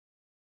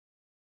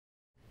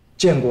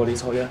见过李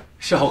草原。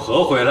少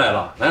河回来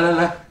了，来来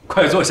来，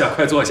快坐下，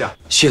快坐下。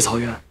谢草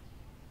原。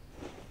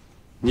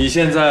你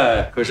现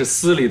在可是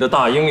司里的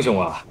大英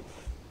雄啊！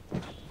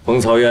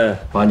冯曹院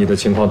把你的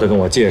情况都跟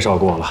我介绍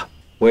过了，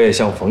我也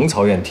向冯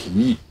曹院提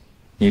议，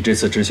你这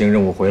次执行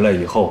任务回来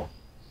以后，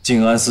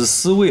静安司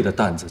司尉的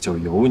担子就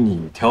由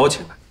你挑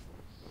起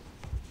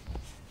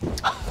来。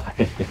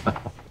哎呀，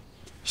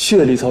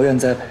谢李曹院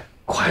栽培。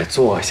快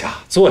坐下，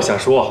坐下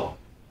说。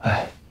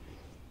哎，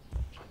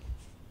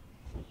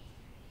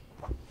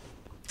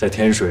在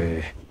天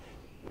水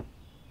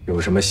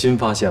有什么新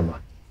发现吗？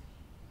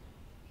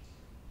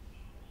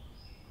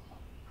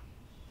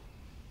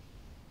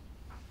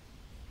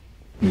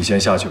你先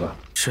下去吧。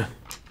是。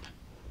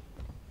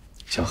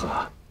小何，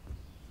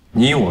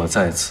你我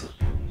在此，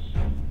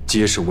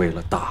皆是为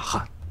了大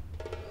汉，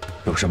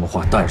有什么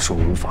话但说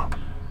无妨。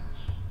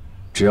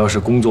只要是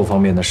工作方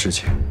面的事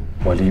情，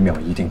我李淼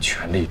一定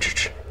全力支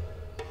持。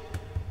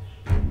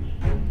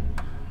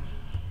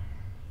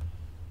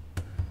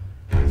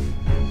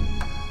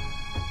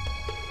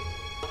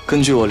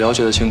根据我了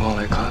解的情况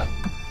来看，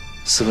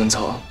司文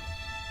曹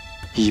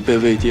已被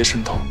魏谍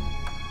渗透。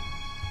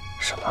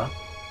什么？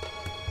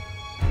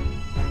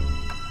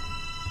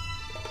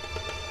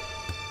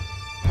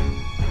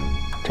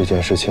这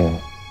件事情，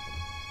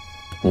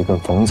你跟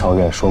冯曹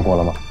院说过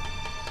了吗？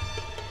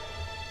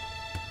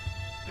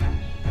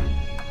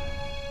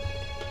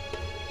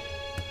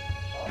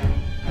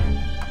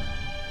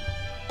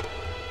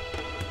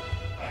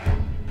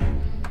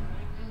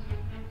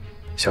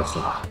小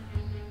何，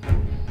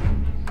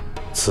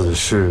此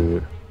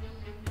事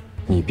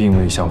你并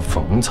未向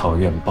冯曹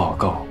院报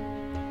告，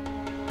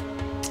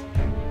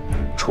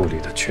处理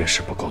的确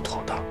实不够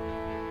妥当。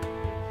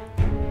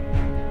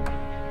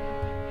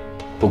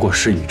不过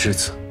事已至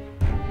此，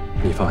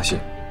你放心，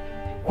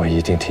我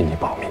一定替你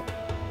保密。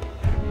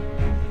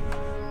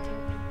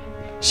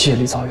谢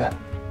李曹院。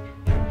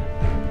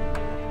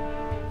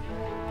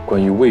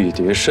关于魏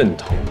谍渗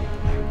透，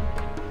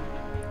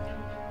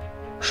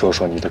说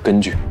说你的根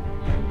据。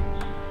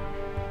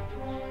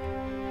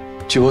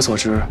据我所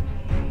知，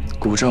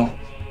古正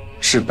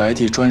是白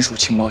帝专属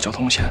情报交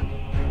通线，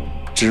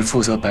只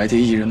负责白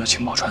帝一人的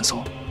情报传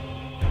送。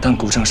但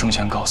古正生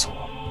前告诉我，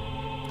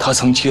他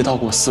曾接到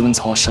过司文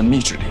曹神秘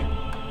指令，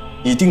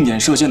以定点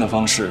射箭的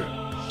方式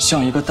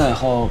向一个代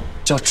号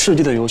叫赤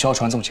帝的邮枭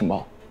传送情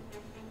报。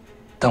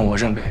但我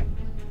认为，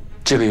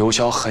这个邮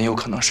枭很有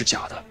可能是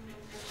假的，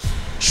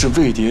是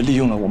魏谍利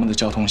用了我们的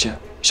交通线，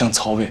向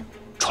曹魏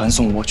传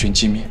送我军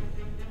机密。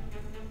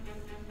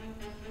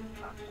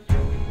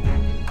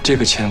这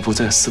个潜伏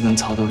在司文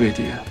曹的魏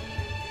谍，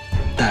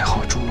代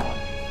号烛龙。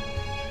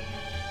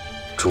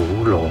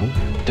烛龙？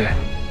对。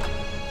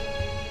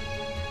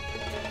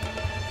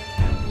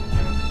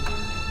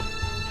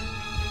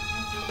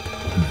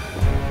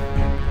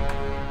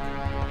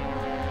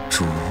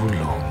烛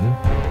龙。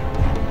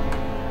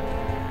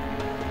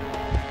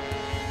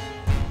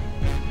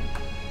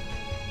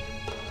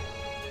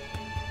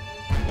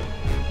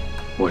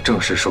我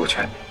正式授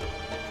权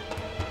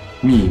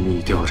你，秘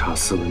密调查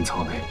司文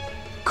曹内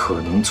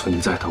可能存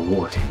在的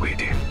卧底魏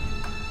谍。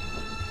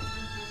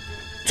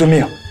遵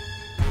命。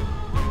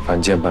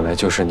反间本来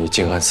就是你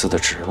静安司的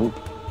职务，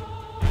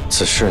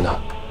此事呢，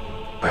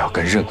不要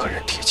跟任何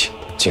人提起，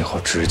今后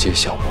直接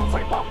向我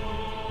汇报。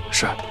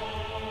是。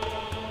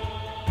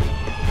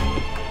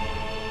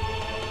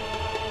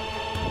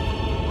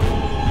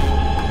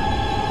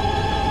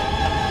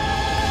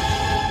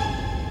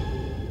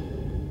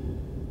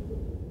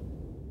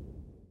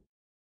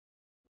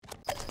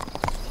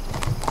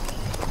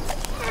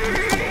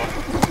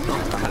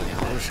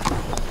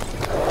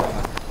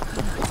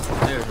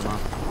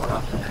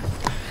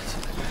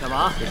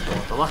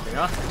走吧，点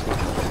着。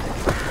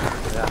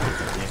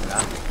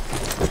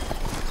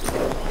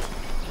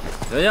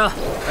留下，哎，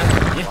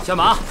你下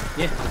马，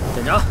你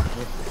检查。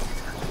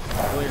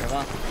注意什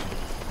么？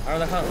还是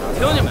再看看。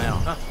听见没有？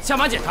下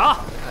马检查。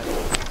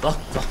走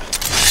走。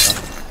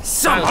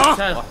下马。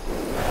下一个。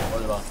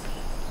过去吧。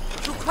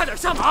就快点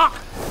下马。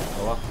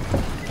走吧。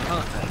看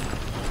看。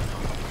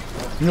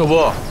女主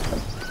播，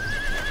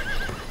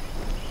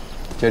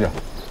接着。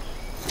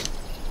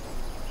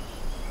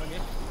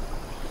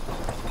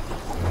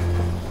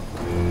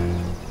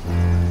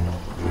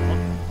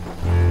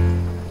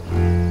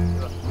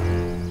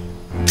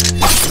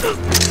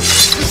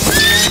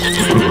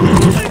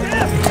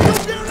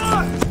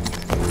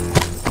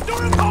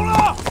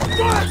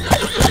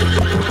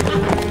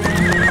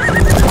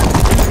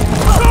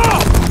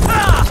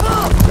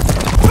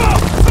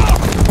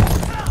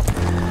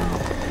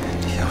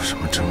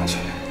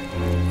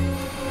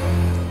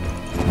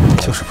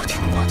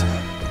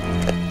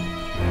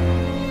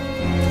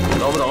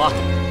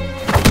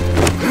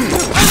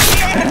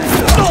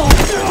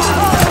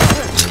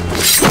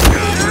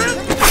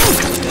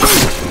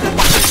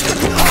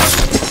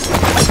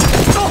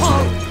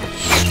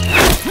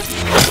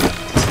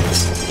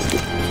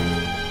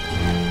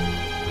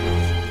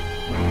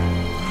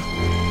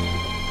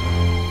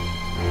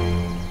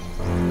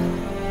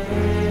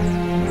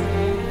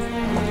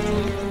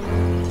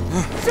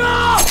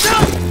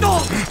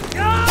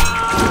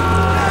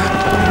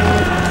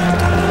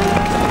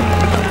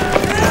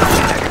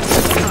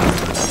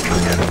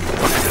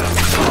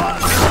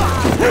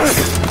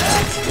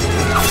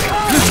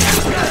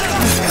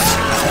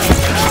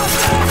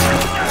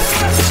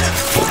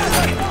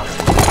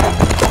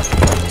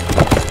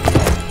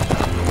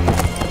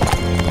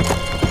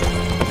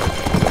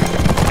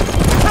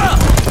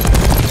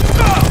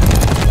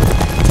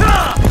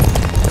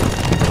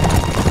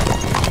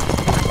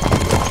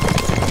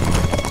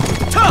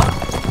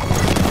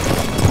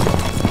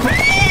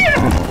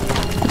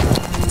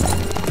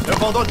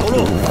放断头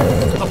路，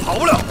他跑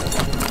不了，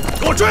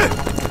给我追！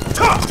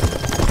撤！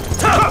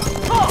撤！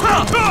撤！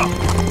撤！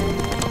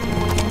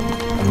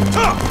撤！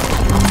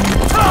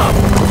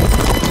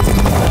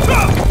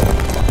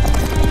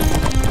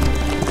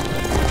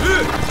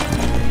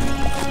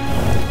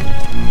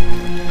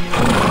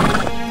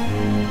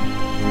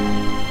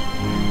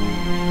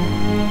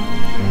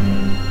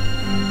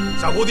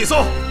下谷底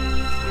搜，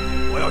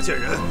活要见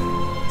人，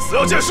死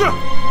要见尸。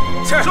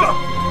是。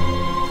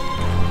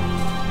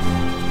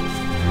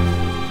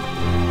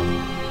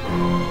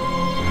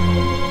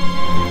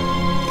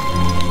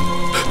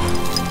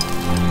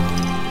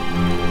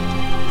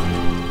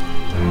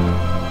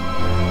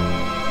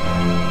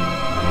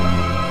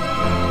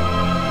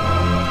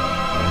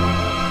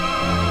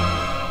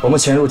我们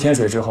潜入天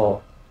水之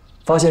后，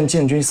发现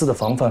建军司的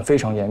防范非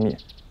常严密，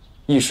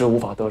一时无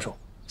法得手，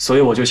所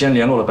以我就先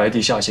联络了白帝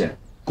下线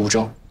古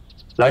正，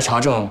来查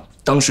证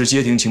当时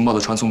接听情报的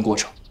传送过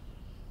程。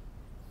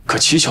可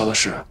蹊跷的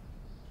是，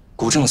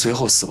古正随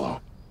后死亡，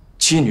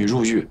妻女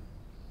入狱，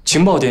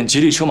情报点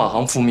吉利车马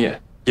行覆灭，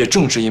也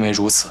正是因为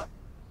如此，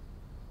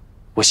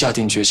我下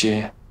定决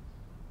心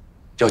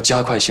要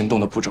加快行动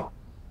的步骤。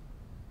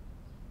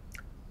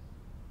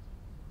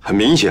很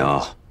明显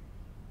啊，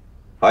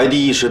白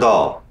帝意识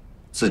到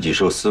自己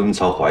受司文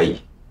操怀疑，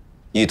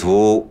意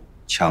图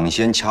抢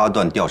先掐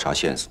断调查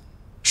线索。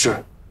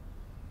是，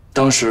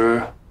当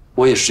时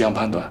我也是这样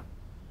判断。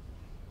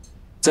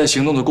在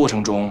行动的过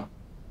程中，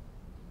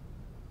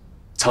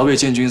曹魏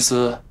建军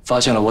司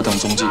发现了我等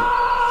踪迹，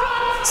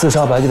刺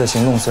杀白帝的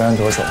行动虽然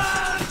得手，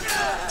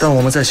但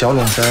我们在小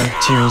陇山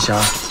青云峡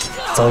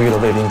遭遇了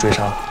卫兵追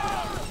杀，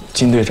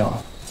金队长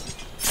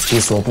及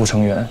所部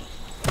成员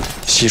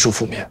悉数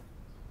覆灭。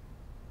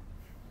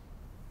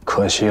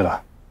可惜了，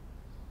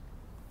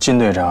金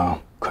队长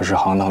可是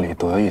行当里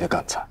得意的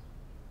干才。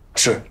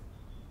是，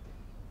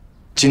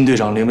金队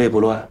长临危不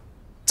乱，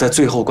在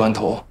最后关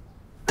头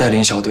带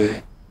领小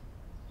队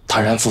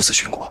坦然赴死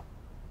殉国。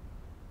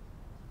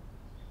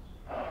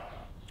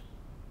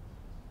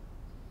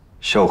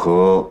萧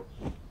何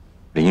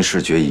临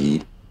事决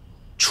疑，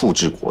处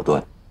置果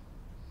断，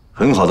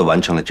很好的完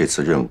成了这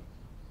次任务。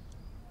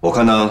我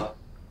看呢，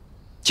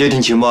接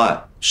听情报案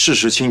事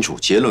实清楚，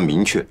结论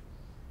明确，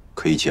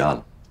可以结案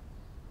了。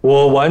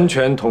我完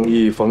全同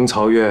意冯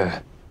曹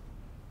院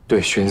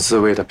对荀司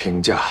卫的评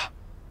价，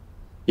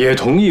也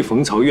同意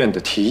冯曹院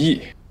的提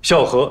议，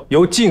萧何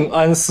由静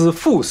安司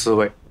副司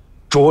卫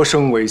擢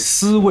升为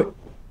司卫。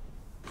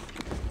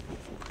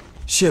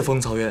谢冯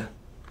曹院、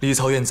李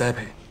曹院栽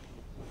培。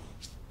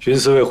荀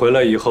司卫回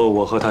来以后，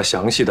我和他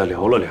详细的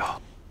聊了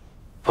聊，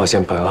发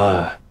现本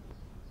案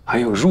还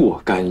有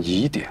若干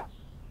疑点。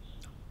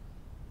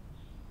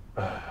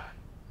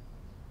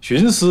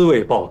荀司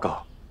卫报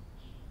告，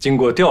经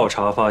过调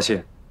查发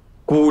现，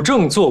古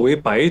正作为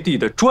白帝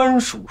的专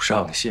属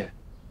上线，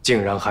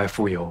竟然还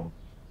负有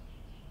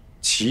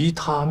其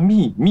他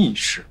秘密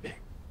使命。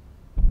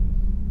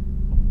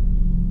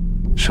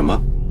什么？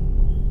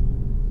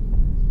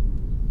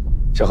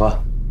小何，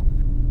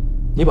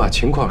你把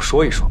情况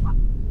说一说吧。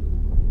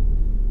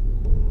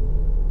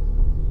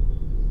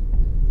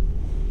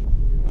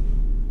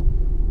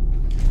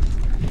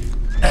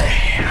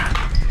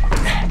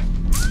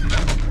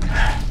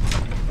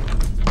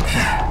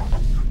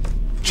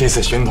这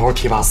次寻头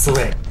提拔司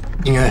卫，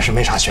应该是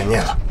没啥悬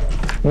念了。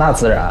那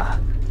自然，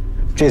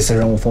这次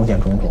任务风险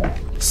重重，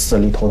司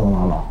里头头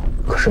脑脑，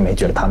可是没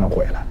觉得他能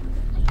回来。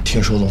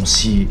听说陇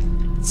西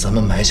咱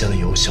们埋下的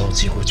油枭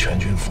几乎全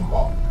军覆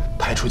没，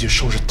派出去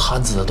收拾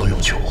摊子的都有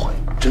求回，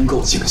真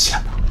够惊险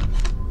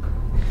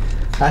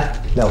的。哎，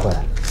廖辉，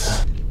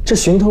这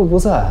寻头不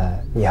在，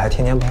你还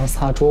天天帮他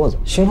擦桌子，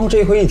寻头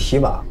这回一提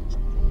拔，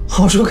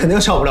好处肯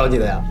定少不了你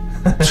的呀。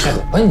扯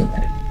吧你！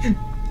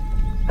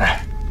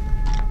哎，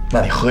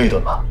那你喝一顿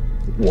吧。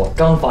我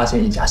刚发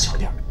现一家小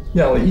店，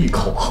酿了一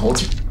口好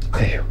酒。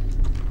哎呦，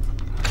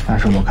但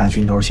是我看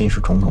寻头心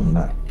事重重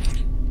的，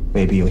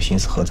未必有心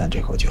思喝咱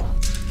这口酒。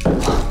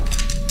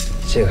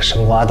这个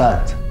生瓜蛋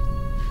子，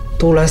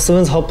都来司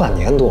文曹半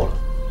年多了，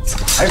怎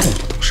么还这么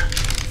不懂事？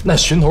那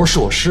寻头是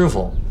我师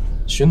傅，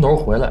寻头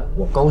回来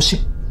我高兴。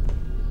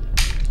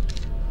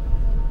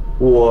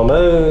我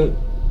们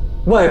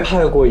外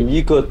派过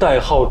一个代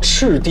号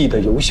赤帝的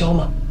游枭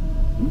吗？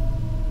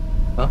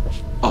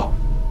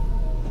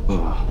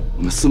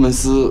我们司门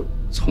司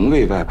从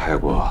未外派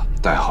过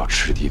代号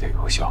赤帝的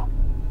游枭，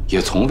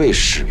也从未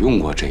使用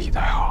过这一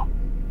代号。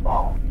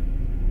哦，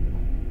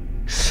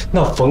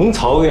那冯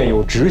曹院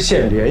有直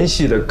线联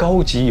系的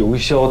高级游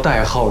枭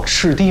代号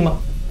赤帝吗？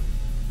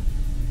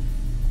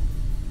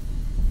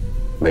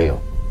没有。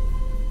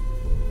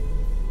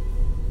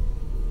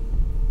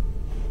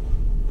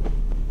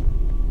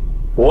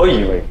我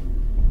以为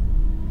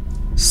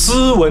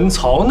司文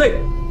曹内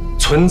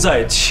存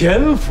在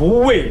潜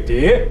伏魏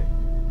谍，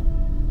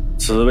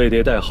此魏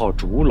谍代号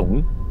烛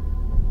龙，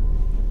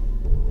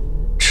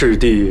赤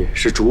帝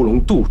是烛龙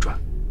杜撰。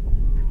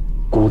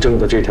古正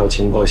的这条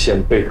情报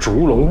线被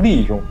烛龙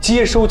利用，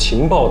接收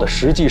情报的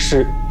实际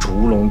是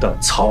烛龙的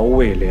曹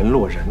魏联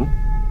络人。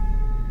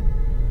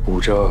古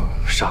正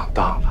上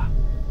当了。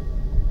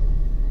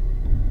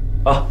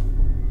啊，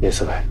叶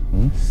四伟，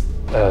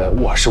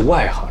我是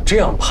外行，这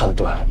样判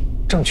断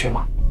正确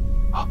吗？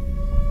啊，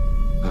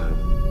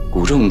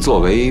古正作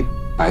为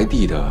白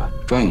帝的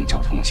专用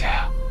交通线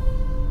啊，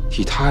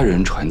替他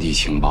人传递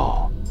情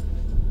报，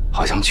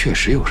好像确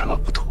实有什么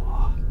不妥。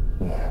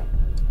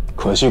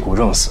可惜古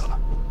正死了，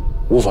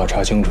无法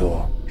查清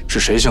楚是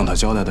谁向他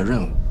交代的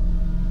任务。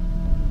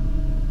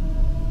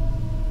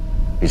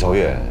李曹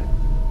越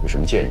有什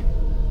么建议？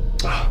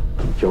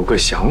有个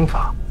想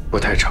法，不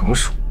太成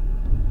熟。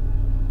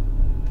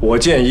我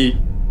建议，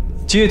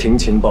街亭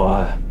情报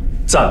案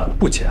暂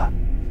不结案，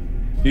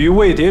与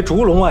魏谍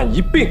烛龙案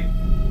一并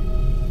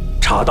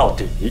查到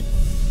底。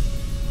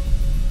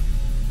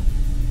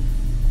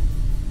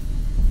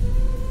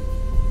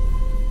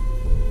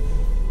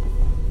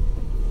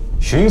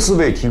荀四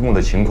卫提供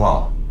的情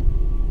况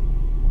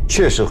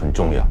确实很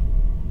重要，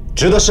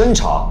值得深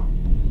查。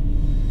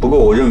不过，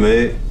我认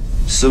为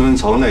司文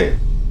曹内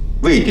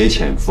魏谍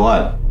潜伏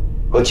案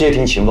和街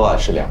亭情报案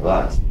是两个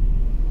案子，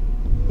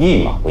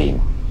一码归一码。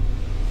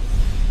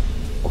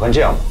我看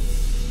这样吧，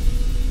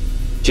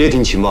街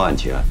亭情报案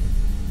结案，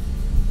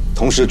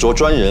同时着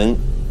专人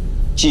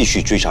继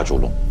续追查烛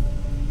龙。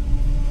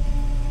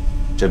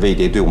这魏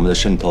谍对我们的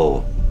渗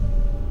透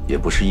也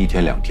不是一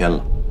天两天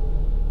了。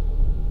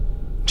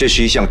这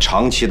是一项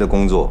长期的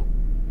工作，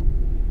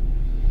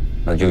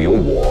那就由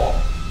我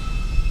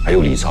还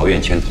有李曹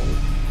院牵头，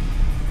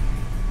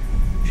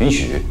荀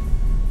许、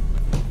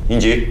殷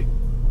吉、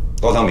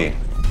高汤敏，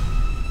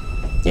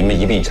你们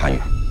一并参与。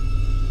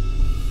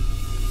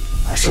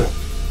是。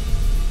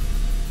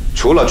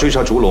除了追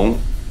查烛龙，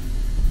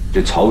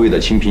这曹魏的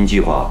清平计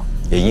划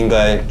也应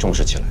该重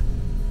视起来，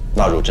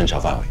纳入侦查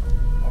范围。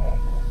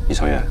李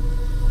曹院，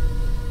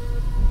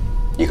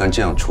你看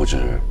这样处置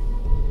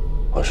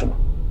合适吗？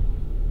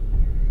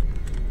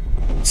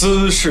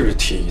兹事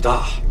体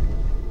大，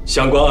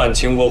相关案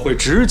情我会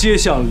直接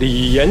向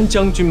李严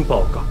将军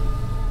报告。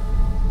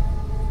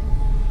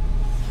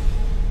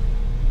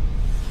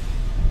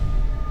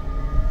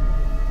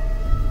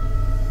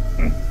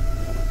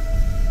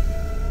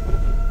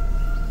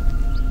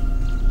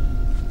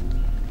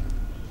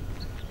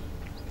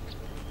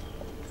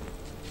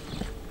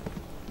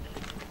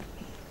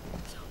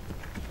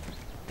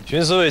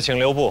荀四卫，请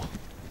留步。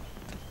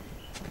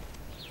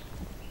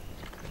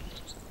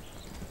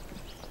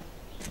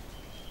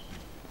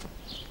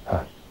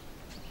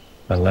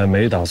本来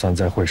没打算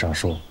在会上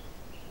说，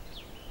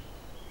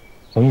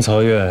冯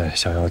曹院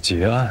想要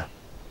结案，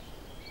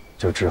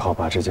就只好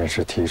把这件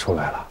事提出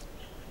来了。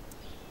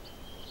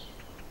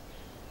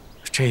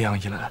这样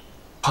一来，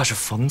怕是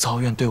冯曹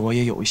院对我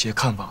也有一些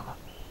看法了。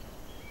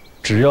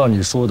只要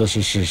你说的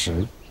是事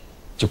实，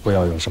就不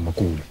要有什么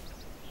顾虑，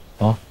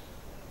啊？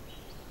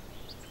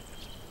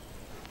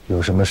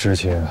有什么事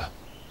情，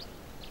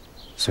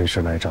随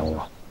时来找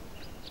我。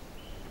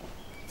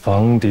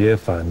防谍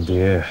反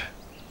谍，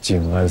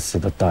静安寺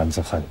的担子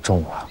很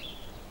重啊。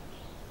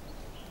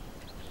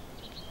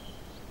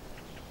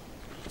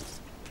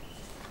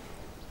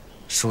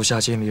属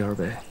下尽力而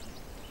为。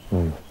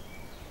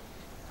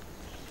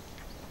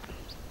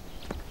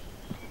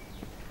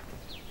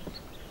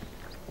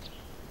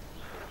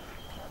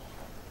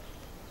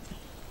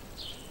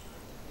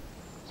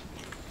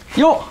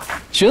哟，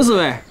荀四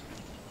卫。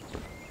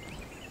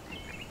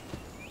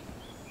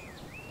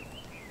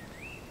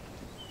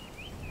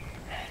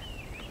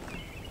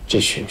这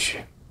荀彧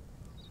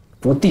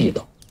不地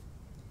道，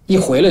一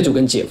回来就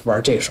跟姐夫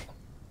玩这手。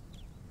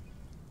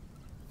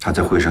他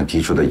在会上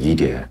提出的疑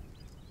点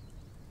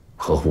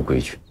合乎规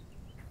矩。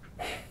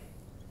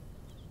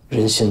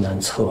人心难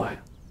测呀。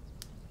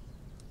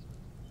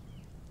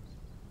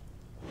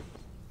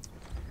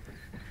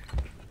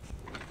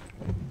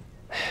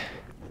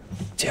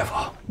姐夫，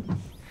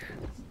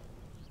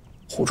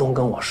胡忠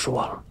跟我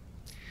说了，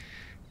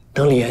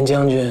等李严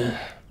将军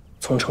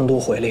从成都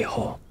回来以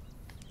后，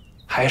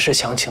还是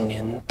想请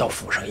您到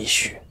府上一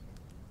叙。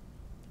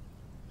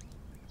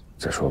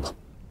再说吧。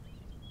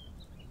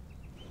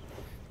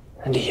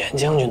李严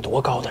将军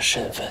多高的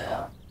身份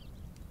啊，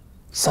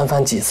三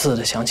番几次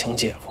的想请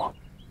姐夫，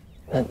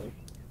那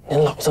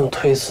您老这么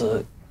推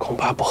辞，恐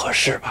怕不合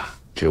适吧？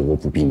这我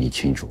不比你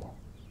清楚。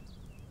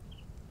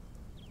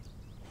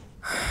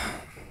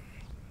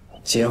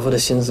姐夫的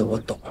心思我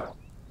懂，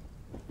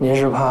您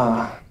是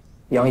怕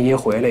杨姨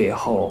回来以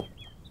后，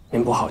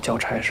您不好交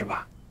差是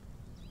吧？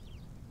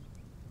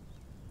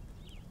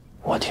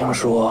我听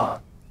说，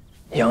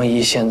杨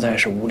姨现在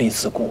是无力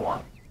自顾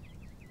啊。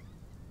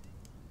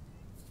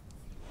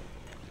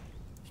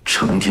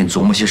成天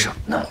琢磨些什么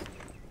呢？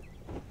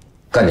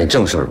干点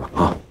正事儿吧，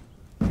啊！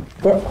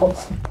不是我，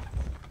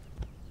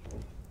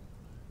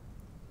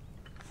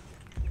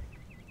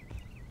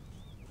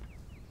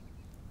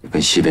你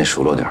跟西边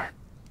熟络点儿，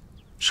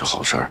是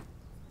好事儿。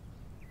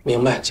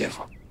明白，姐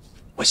夫，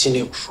我心里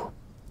有数。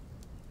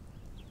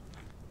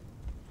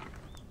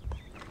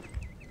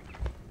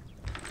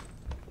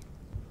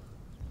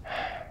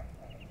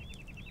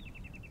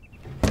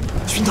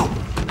荀头，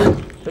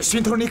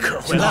荀头，你可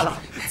回来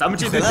了！咱们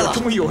这队就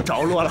终于有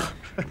着落了。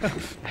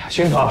哎呀，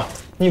勋头，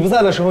你不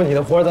在的时候，你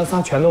的活咱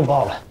仨全都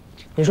包了。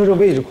你说这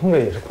位置空着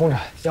也是空着，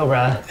要不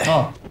然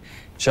啊，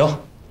行，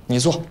你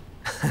坐。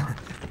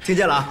听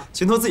见了啊，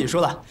勋头自己说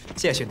的，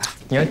谢谢勋头。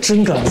你还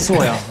真敢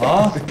做呀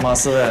啊，马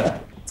四卫。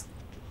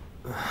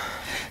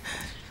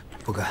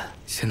不敢，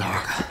勋头，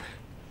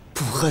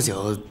不喝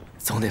酒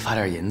总得发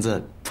点银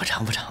子补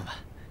偿补偿吧。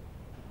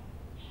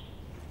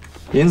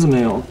银子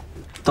没有，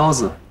刀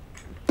子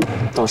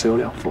倒是有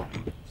2副。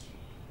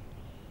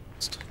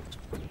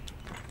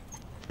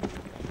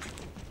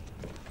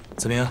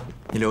子明，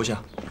你留下。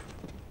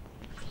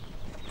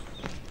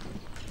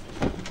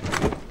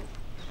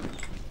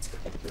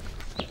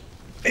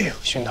哎呦，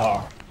勋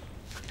头，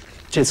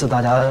这次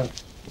大家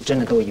真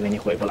的都以为你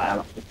回不来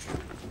了。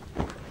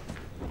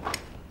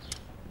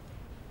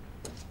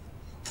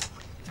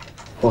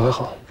我还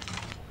好，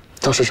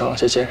倒是长了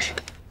些见识。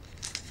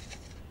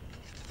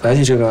白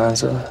帝这个案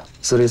子，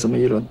司里怎么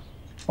议论？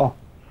哦，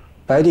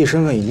白帝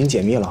身份已经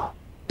解密了，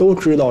都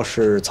知道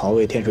是曹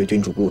魏天水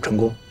郡主簿陈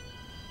宫。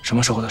什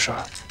么时候的事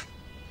儿？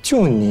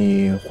就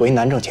你回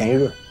南郑前1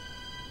日。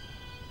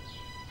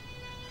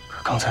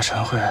可刚才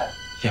晨会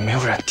也没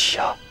有人提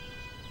啊，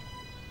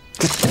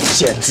这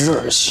简直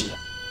儿戏。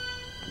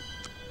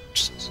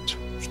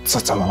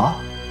怎么了？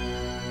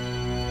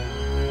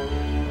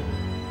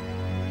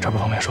这儿不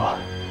方便说，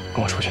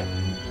跟我出去。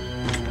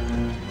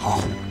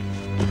好。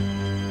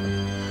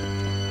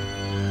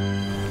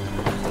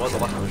走吧，走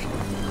吧。走。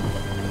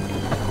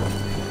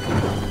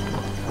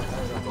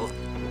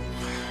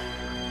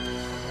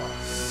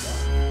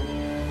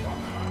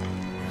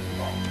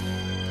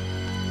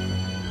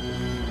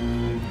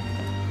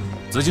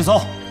仔细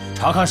搜，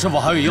查看是否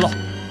还有遗漏。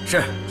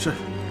是。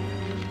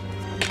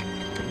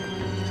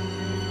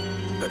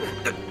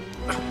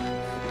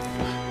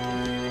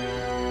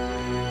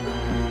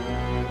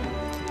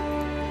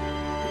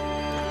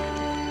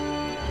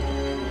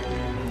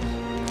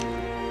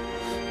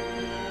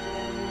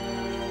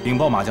禀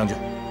报马将军，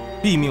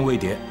毙命魏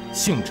谍，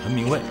姓陈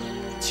名魏，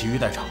其余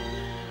待查。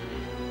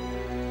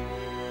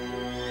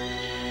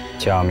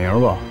假名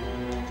吧？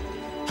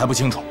还不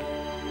清楚。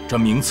这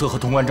名册和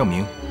通关证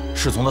明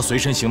是从他随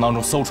身行囊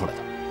中搜出来的，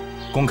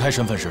公开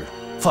身份是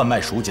贩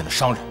卖蜀锦的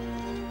商人。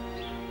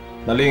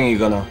那另一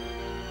个呢？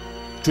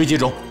追击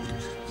中，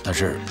但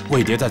是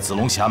魏谍在子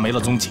龙峡没了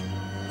踪迹，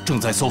正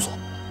在搜索。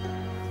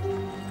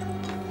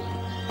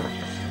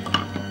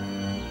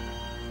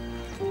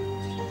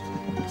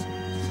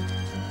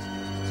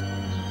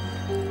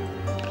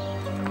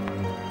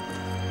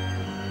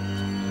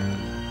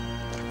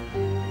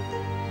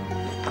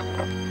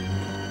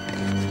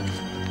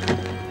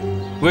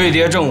魏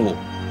谍证物，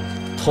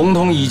统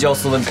统移交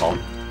司文曹，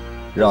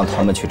让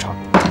他们去查。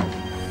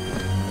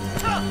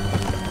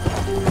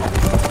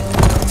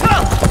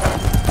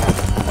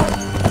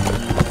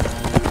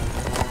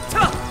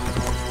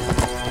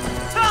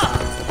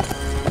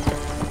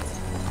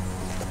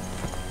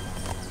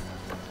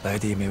白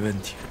帝没问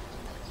题，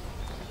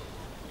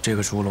这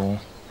个烛龙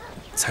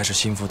才是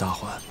心腹大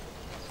患。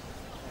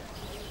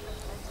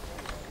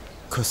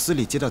可司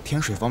里接到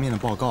天水方面的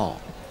报告，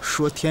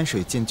说天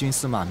水禁军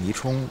司马糜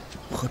冲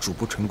和主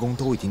簿陈宫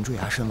都已经坠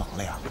崖身亡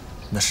了呀。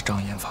那是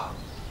障眼法。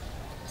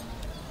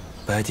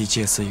白帝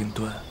借此隐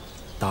遁，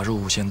打入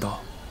五仙道，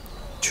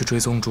去追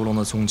踪烛龙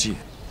的踪迹。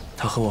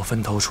他和我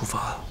分头出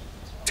发，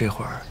这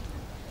会儿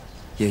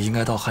也应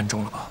该到汉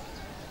中了吧？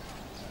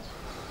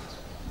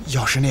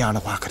要是那样的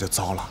话，可就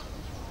糟了。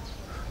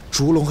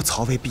烛龙和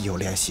曹魏必有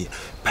联系，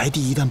白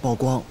帝一旦曝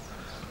光，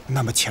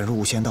那么潜入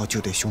五仙道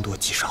就得凶多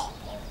吉少。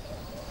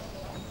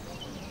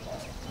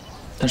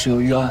但是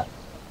有预案，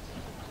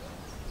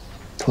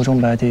途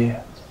中白帝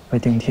会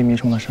顶替糜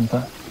冲的身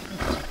份。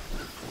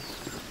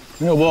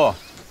六部，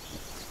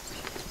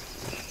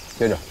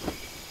接着。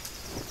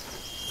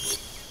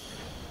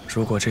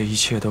如果这一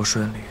切都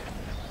顺利，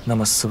那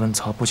么司文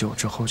曹不久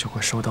之后就会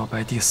收到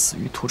白帝死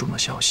于途中的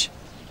消息。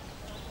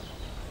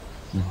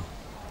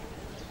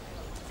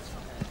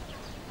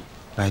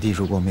白帝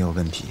如果没有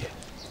问题，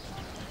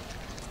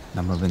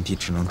那么问题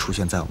只能出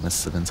现在我们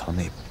司文曹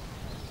内部。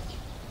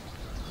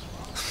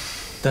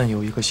但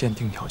有一个限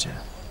定条件，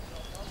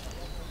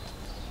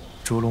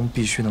烛龙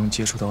必须能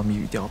接触到密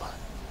语雕版。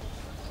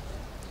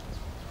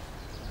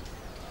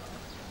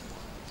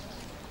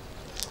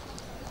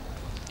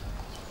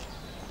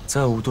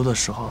在武都的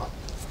时候，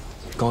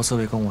高司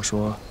卫跟我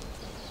说，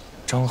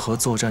漳河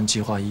作战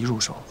计划一入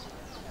手，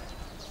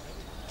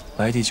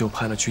白帝就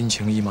派了军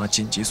情一马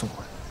紧急送回。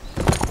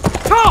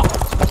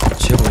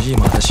结果一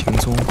马的行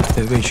踪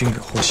被魏军给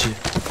获悉，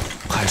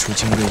派出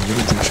精锐一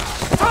路追杀。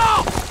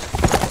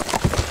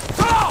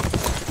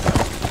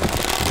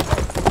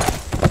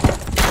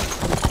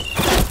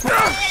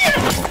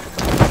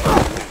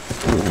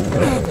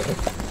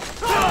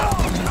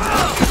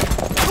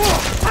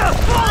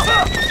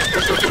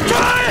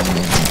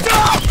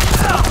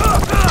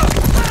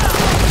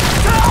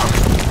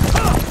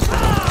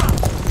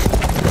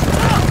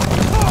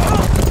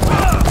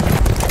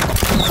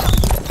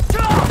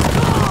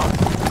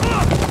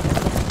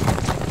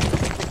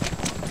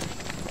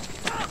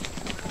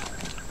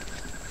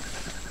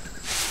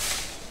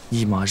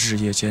马日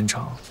夜兼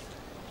程，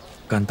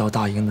赶到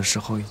大营的时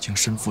候已经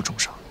身负重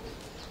伤，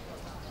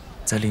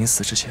在临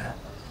死之前，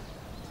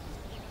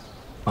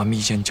把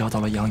密件交到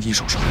了杨仪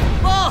手上。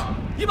报，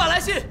一马来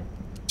信。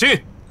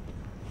进。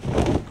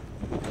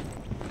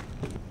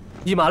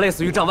一马累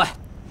死于帐外。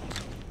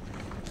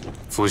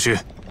抚恤，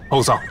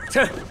后丧。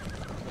是。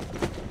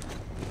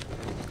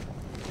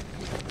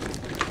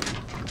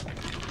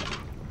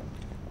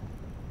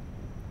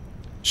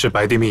是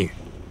白帝密语，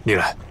你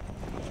来。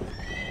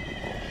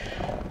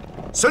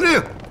宣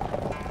令，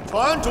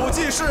传主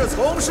记事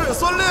从事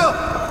孙令。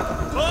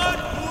传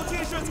主记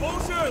事从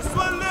事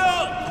孙令。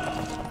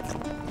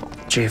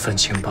这份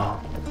情报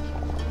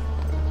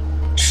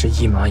是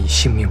一马以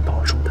性命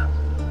保住的，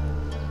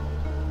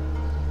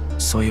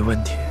所以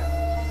问题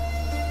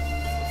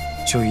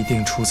就一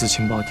定出自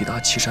情报抵达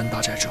岐山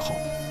大寨之后。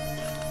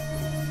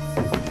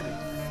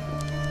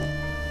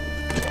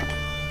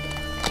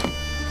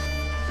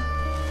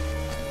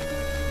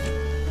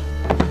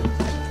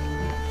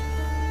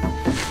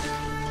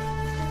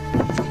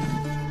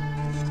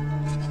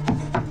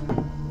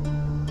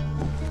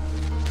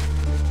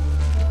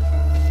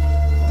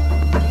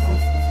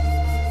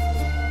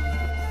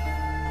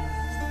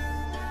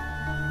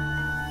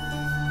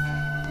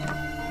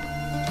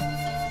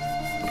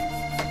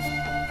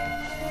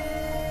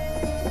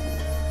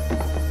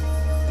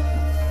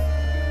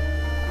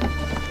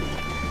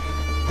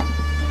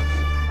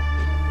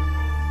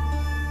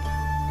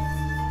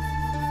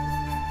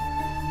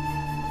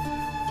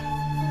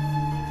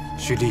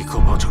需立刻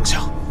报丞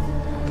相。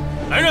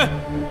来人！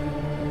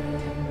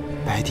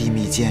白帝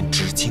密件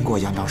只经过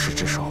杨章氏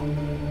之手，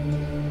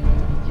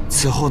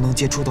此后能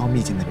接触到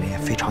密件的人也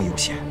非常有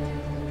限。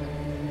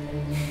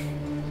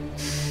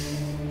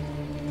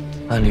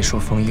按理说，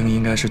冯英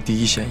应该是第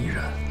一嫌疑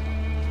人，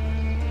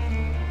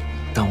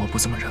但我不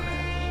这么认为。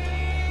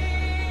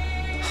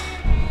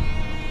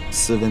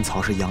司文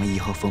曹是杨仪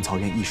和冯曹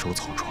院一手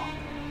草创，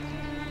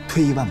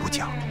退一万步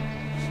讲，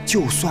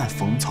就算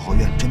冯曹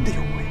院真的有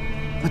鬼，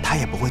那他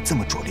也不会这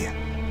么拙劣，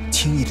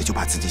轻易的就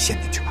把自己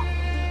陷进去吧。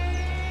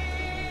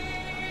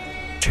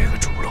这个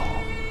烛龙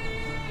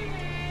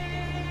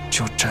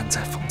就站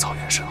在冯曹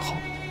院身后。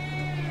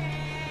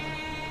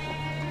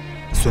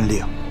孙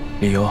令，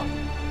理由？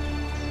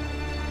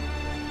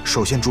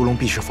首先，烛龙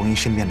必是冯英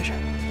身边的人，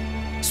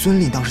孙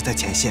令当时在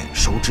前线，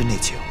熟知内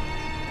情。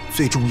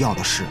最重要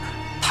的是，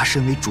他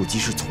身为主机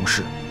室从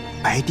事，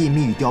白帝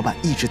密语雕版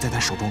一直在他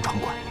手中掌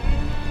管。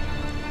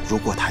如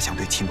果他想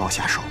对情报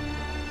下手，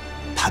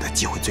他的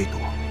机会最多，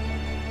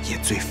也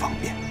最方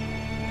便。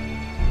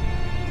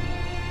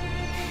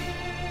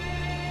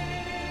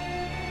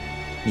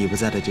你不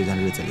在的这段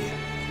日子里，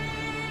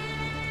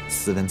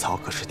司文曹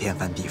可是天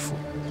翻地覆。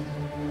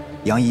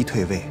杨仪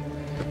退位，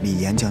李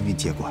严将军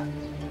接管，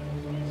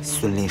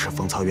孙令是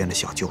冯曹院的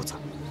小舅子，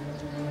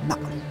那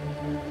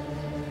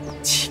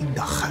轻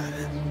得很。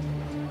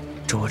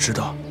这我知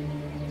道。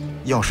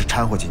要是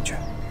掺和进去，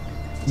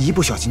一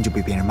不小心就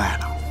被别人卖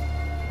了。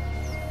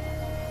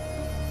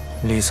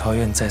李曹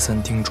院再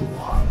三叮嘱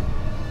我，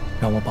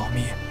让我保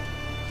密。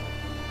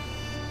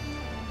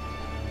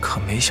可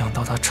没想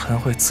到他陈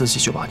慧自己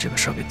就把这个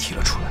事儿给提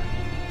了出来。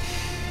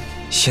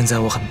现在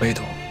我很被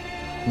动。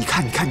你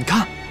看，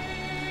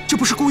这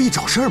不是故意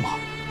找事儿吗？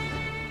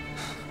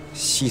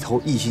西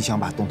头一心想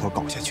把东头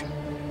搞下去，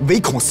唯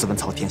恐司文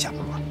曹天下不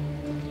乱。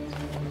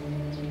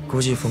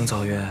估计冯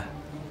曹院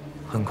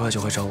很快就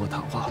会找我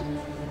谈话。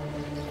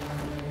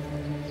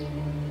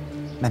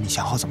那你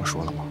想好怎么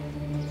说了吗？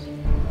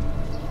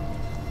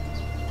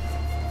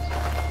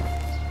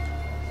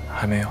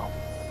还没有。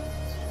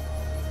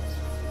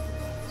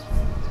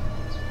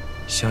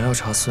想要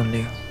查孙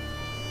令，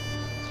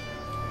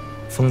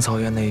风草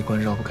原那一关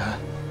绕不开。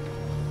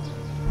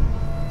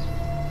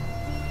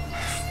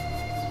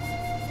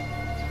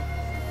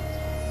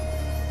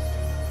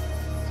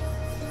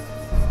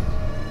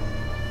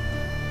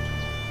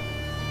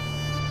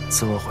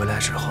自我回来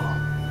之后，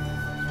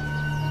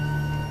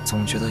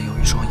总觉得有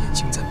一双眼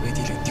睛在背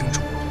地里盯着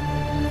我。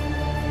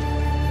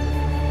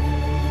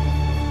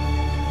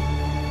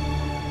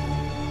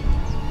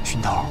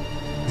熏头，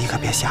你可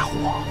别吓唬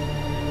我。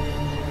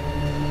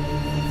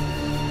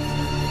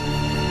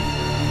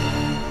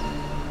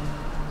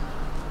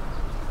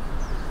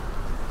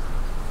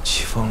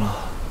起风了。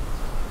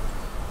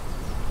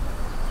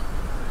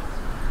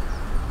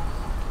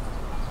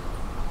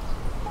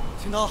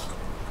熏头，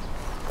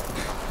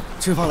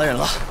军方来人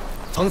了，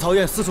冯曹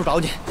院四处找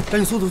你，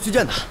让你速速去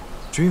见他。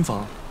军方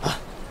啊。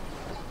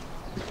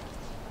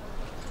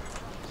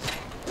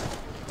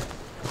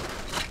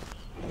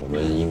我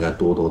们应该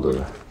多多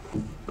的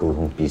沟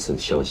通彼此的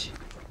消息。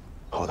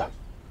好的，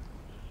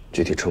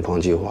具体城防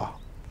计划，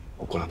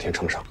我过2天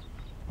呈上。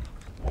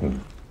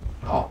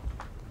好。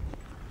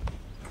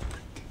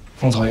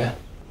风草原，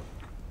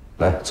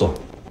来坐。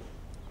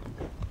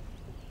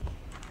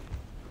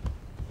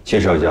介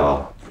绍一下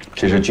啊，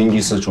这是军机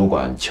司主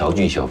管乔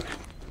俊校尉。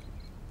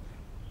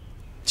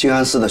静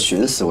安寺的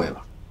巡司尉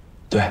吧？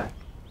对，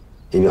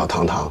仪表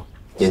堂堂，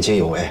年轻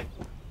有为。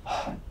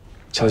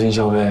乔俊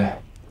校尉，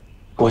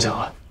过奖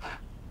了。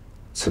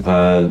此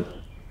番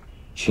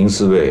巡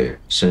司卫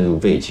深入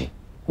魏境，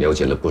了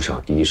解了不少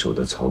敌手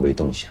的曹魏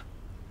动向，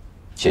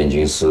建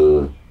军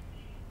司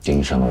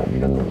盯上了我们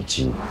的弩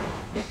机。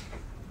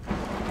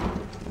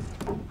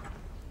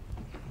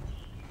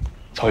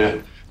曹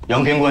岳，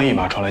阳平关驿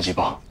马传来急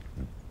报。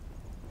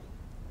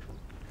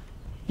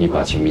你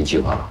把清兵计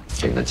划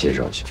给他介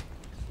绍一下。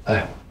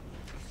哎，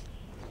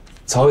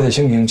曹魏的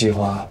清平计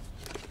划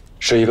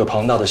是一个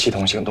庞大的系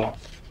统行动，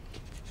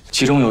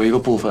其中有一个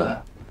部分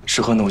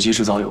是和弩机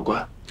制造有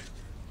关。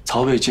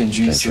曹魏建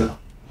军司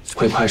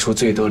会派出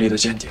最得力的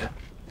间谍，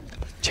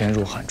潜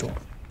入汉中，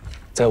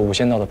在五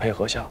仙道的配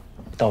合下，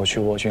盗取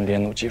我军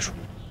连弩技术。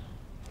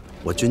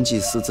我军技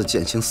司自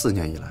建兴4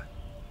年以来，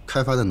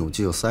开发的弩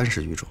机有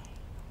30余种，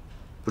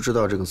不知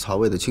道这个曹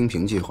魏的清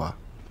平计划，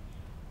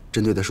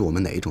针对的是我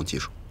们哪一种技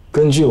术？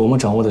根据我们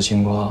掌握的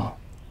情况，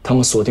他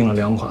们锁定了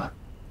2款，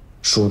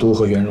蜀都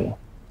和元戎。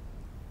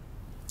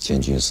建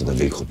军司的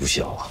胃口不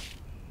小啊！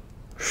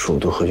蜀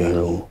都和元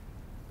戎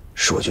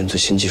是我军最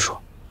新技术，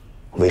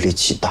威力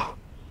极大，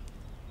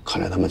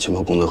看来他们情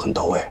报工作很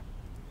到位。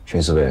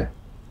巡司卫，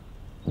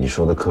你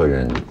说的客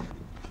人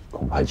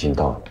恐怕已经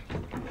到了。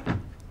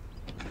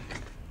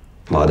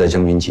马岱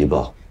将军急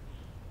报，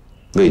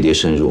魏谍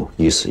深入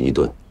，1死1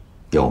盾，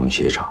要我们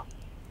协查。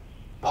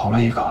跑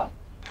了一个。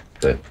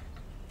对，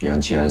你让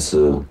晋安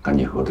司赶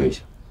紧核对一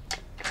下。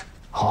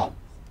好，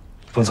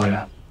封曹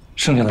员，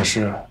剩下的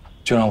事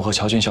就让我和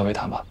乔军校尉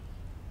谈吧。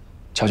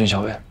乔军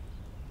校尉，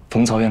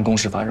冯曹院攻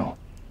势繁荣，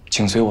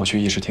请随我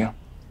去议事厅。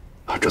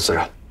啊，这自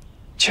然。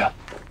请。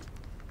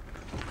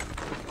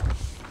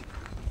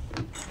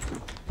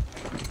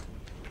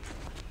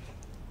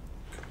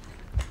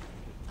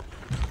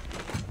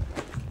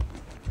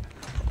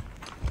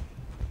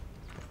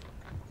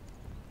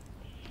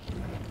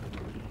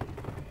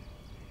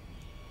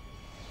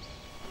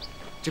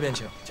这边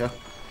请，请。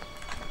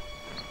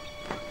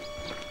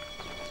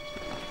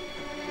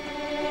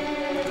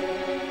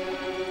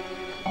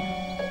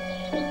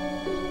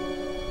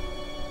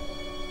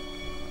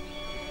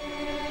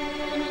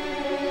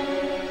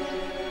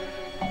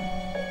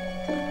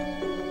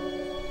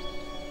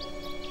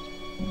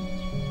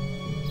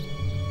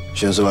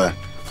巡司卫，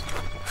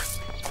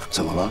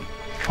怎么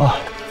了？啊，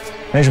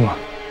没什么，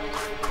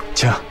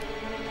请。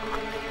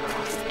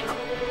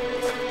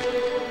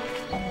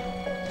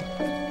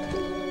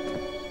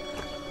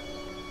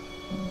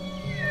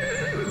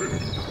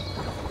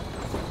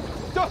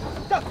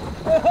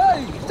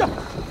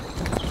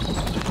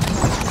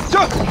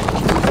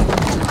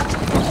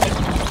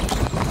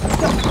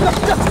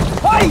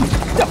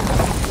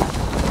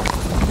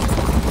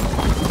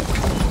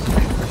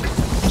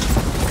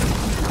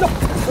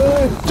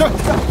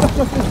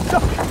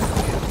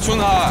兄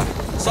台，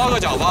撒个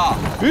脚吧。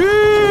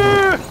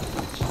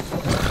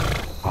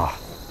啊，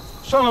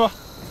上来吧，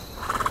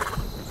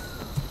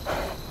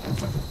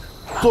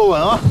坐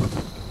稳啊。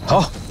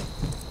好。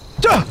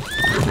这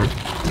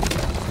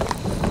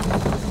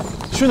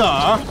去哪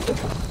儿？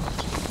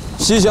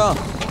西乡。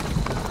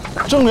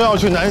正要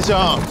去南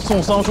乡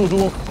送桑树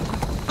珠，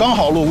刚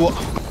好路过。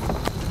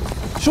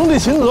兄弟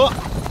秦泽，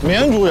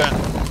绵竹人。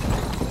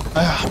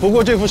哎呀，不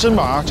过这副身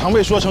板常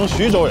被说成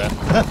徐州人。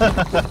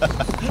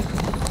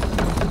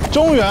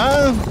中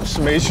原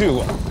是没去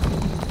过，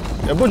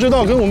也不知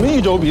道跟我们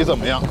益州比怎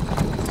么样。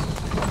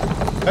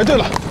哎，对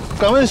了，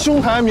敢问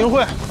兄台名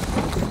讳？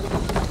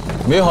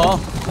猕猴，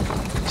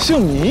姓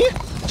糜，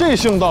这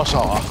姓倒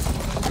少啊。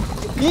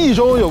益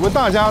州有个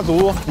大家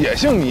族也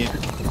姓糜，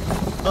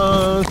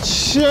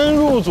迁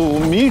入祖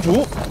糜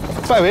竺，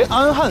拜为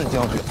安汉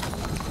将军，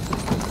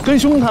跟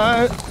兄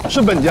台是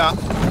本家。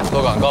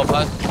都敢高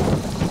攀。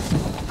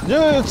你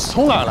这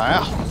从哪儿来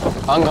啊？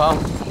安康，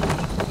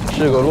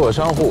是个落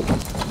商户。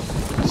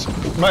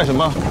卖什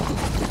么？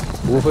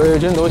无非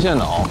针头线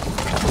脑，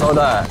捎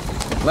带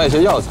卖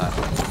些药材。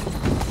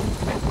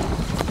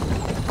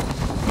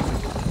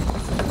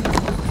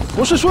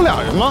不是说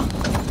俩人吗？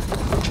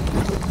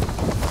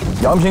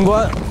阳平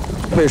关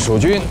被蜀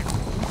军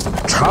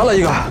查了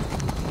一个，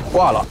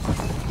挂了。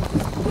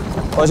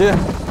放心，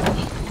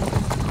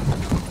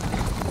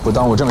不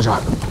耽误正事儿。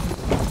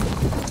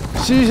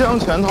西乡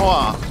前头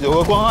啊有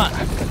个关隘，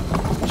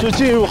是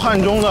进入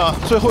汉中的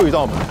最后一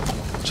道门，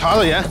查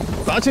得严，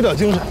打起点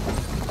精神。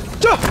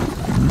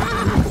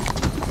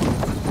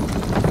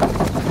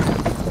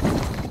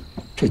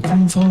这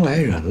东方来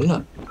人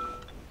了，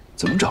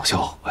怎么找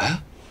小伙呀？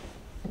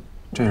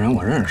这人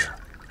我认识，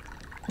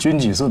军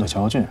纪司的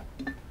乔俊，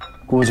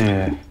估计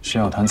是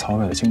要谈曹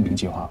魏的清平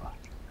计划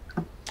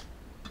吧。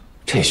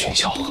这群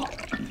小伙，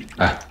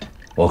哎，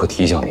我可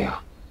提醒你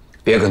啊，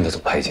别跟他走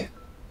太近。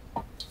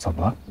怎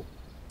么了？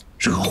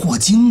惹祸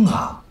精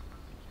啊！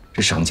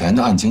这省钱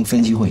的案情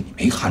分析会，你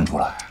没看出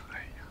来啊？哎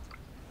呀，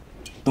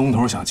东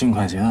头想尽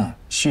快结案，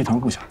西头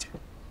不想结，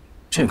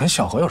这跟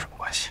小何有什么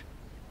关系？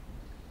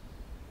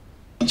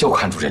就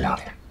看出这2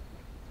点。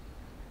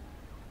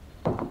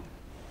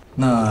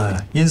那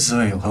殷司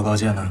卫有何高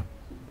见呢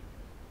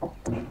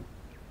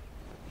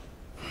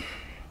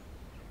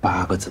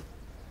？8个字：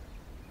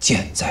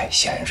箭在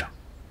弦上，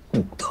不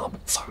得不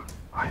发。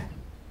哎，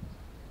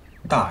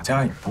大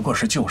家也不过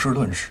是就事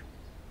论事，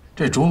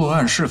这着落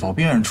案是否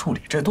便案处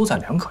理，这都在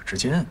两可之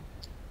间。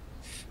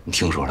你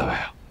听说了没有？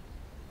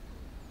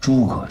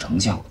诸葛丞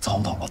相遭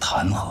到了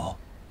弹劾，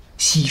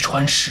西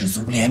川士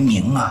族联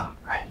名啊！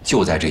哎，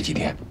就在这几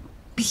天，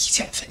必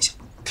见分晓。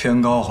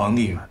天高皇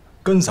帝远，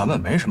跟咱们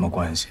没什么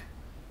关系。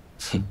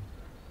哼，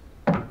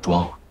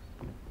装，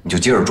你就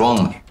接着装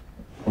吧你。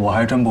我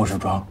还真不是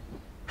装，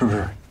是不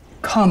是？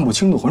看不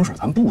清的浑水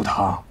咱不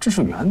趟，这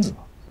是原则。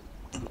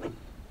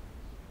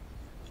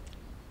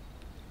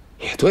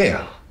也对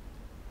啊，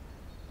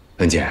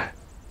文杰，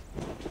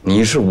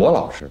你是我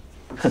老师。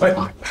哎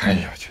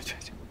呀，去，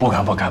不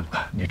敢，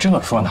你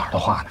这说哪儿的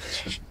话呢？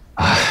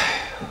哎，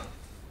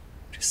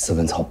这司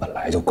文曹本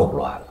来就够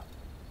乱了，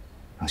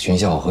让荀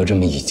孝和这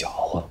么一搅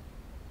和，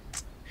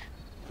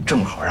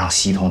正好让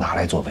西头拿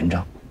来做文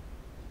章。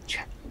去。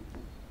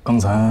刚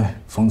才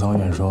冯曹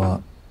院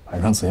说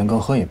晚上紫烟阁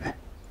喝一杯，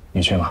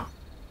你去吗？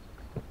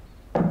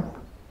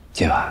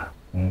今晚，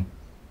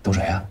都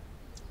谁呀？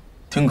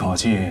听口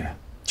气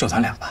就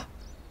咱俩吧。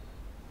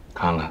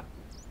看看，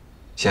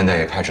现在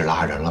也开始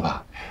拉人了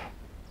吧？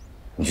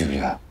你去不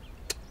去？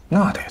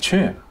那得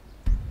去。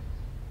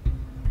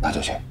那就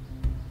去。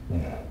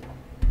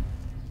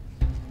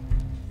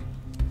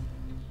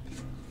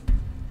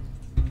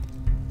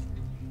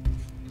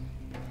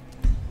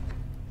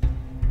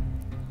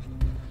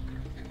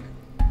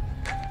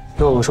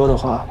要我说的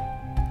话，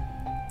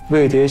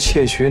魏谍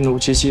窃取弩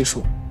机技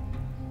术，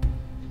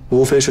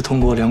无非是通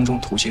过2种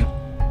途径。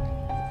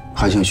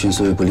还请荀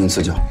思维不吝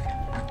赐教。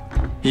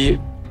一，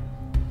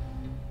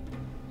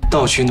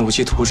盗取弩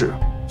机图纸，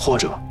或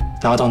者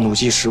拿到弩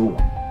机实物；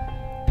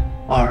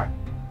二，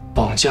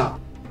绑架，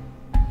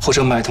或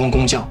者买通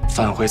工匠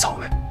返回曹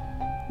魏。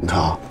你看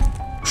啊，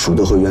蜀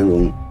德和圆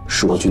绒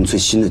是我军最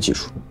新的技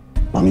术，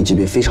保密级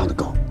别非常的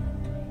高，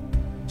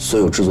所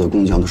有制作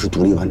工匠都是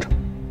独立完成。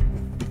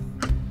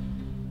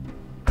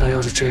那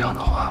要是这样的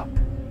话，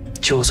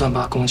就算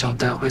把工匠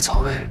带回曹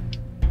魏，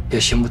也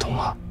行不通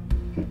啊。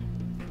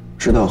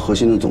知道核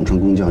心的总成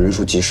工匠人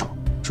数极少，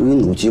至于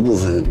弩机部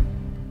分，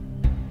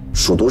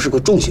蜀都是个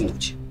重型弩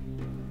机，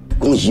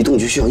光移动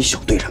就需要一小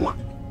队人马，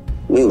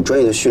没有专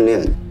业的训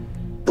练，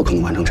不可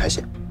能完成拆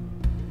卸。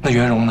那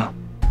圆绒呢？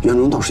圆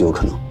绒倒是有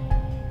可能，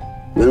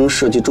圆绒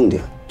设计重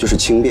点就是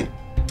轻便，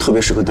特别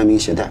适合单兵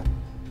携带。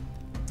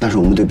但是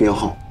我们对编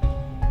号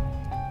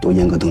都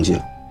严格登记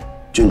了，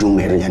军中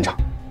每日严查。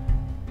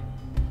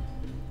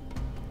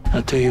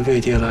那对于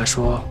魏谍来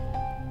说，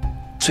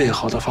最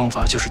好的方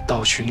法就是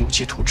盗取弩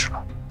机图纸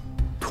了。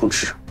图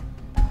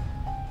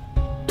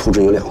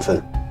纸有2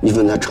份，一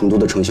份在成都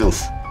的丞相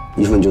府，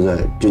一份就在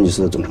军机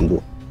司的总成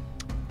部。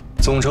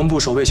总成部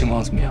守卫情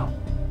况怎么样？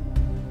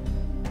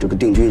这个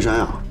定军山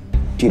啊，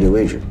地理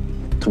位置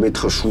特别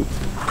特殊，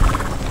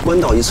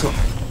官道一侧，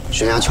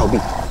悬崖峭壁，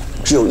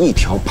只有一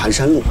条盘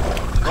山路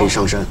可以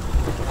上山。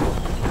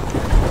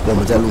我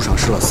们在路上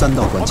设了3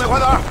道关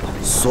卡，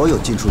所有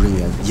进出人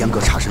员严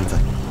格查身份。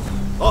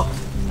好。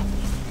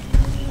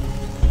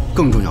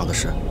更重要的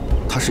是，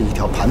它是一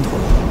条盘陀路，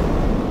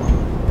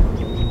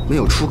没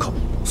有出口，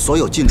所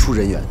有进出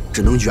人员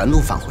只能原路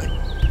返回。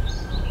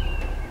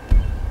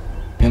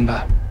明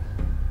白。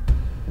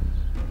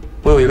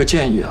我有一个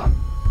建议啊，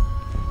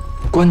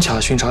关卡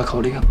巡查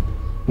口令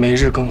每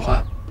日更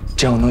换，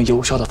这样能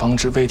有效地防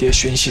止魏谍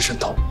寻隙渗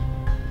透。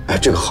哎，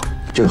这个好，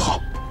这个好，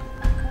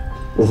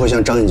我会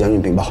向张印将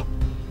军禀报。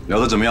聊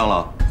得怎么样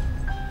了？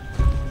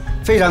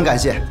非常感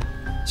谢，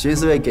荀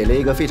思维给了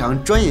一个非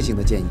常专业性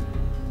的建议。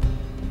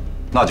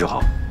那就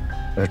好。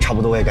差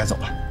不多我也该走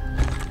了，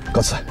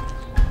告辞。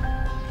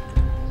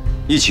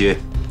一起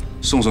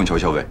送乔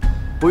校尉。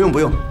不用，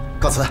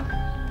告辞。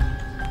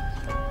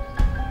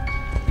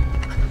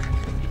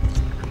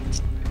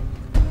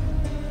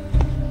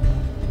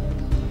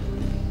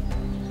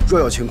若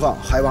有情况，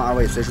还望2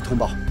位随时通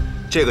报。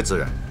这个自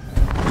然。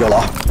有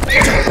劳。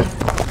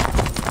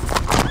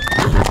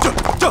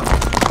这。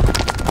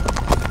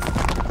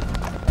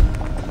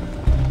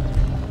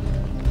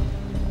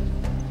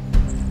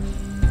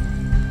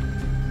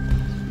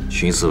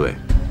荀思维，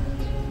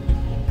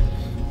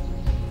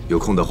有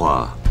空的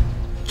话，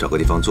找个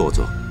地方坐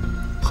坐，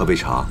喝杯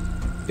茶，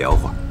聊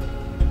会儿。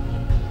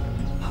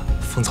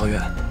冯曹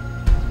院，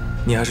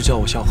你还是叫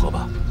我萧何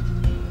吧。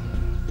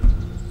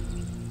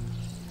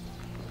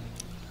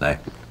来。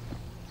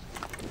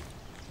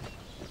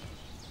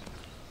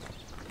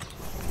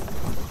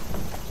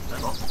走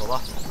吧。走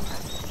吧。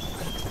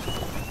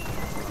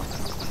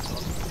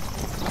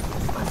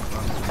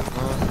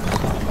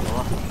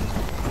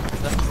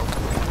来，走，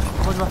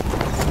过去吧。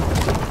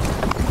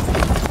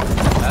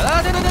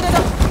来，等。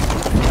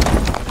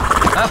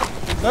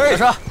来，下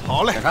车。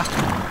好嘞。下车。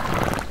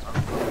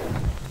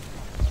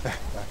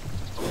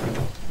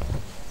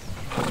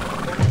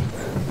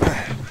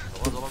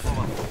走吧，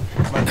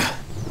慢点。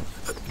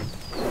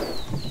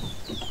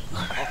好，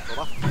走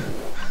吧。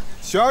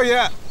徐二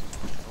爷，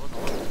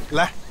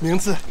来，名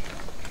字。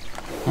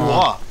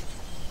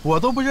我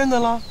都不认得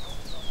了。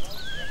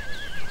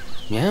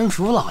绵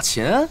竹老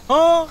秦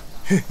啊，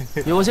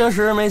有些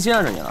时没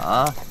见着你了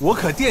啊！我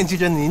可惦记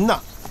着您呢。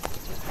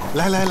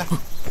来来来，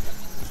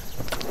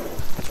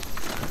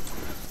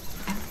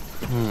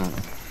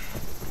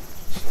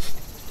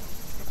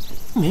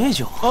米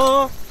酒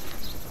啊，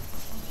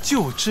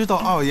就知道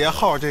二爷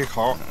好这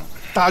口，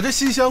打着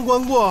西厢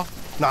关过，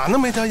哪那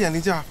么一点眼力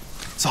劲儿，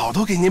早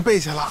都给您备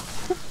下了。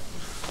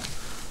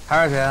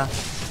他是谁啊？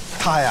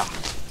他呀，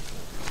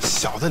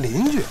小的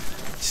邻居，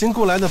新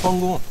雇来的帮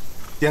工，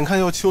眼看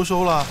要秋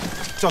收了，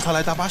叫他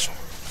来搭把手。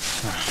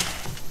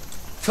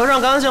车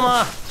上干净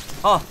吗？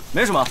啊，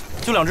没什么，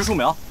就2只树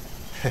苗。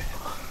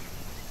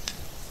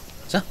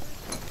行，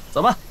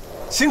走吧。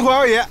辛苦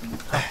二爷。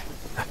哎，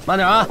慢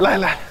点啊！来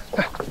来，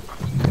这。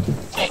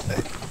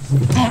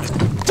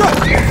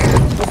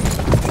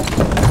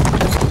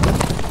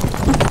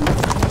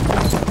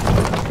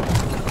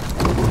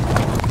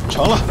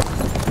成了，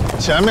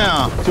前面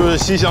啊就是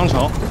西厢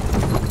城，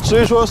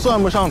虽说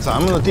算不上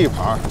咱们的地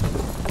盘，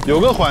有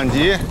个缓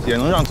急也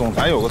能让总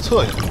裁有个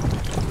策应。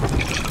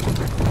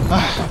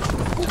哎，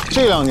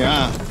这2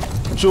年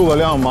诸葛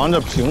亮忙着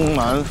平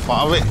蛮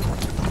伐魏，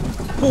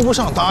顾不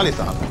上搭理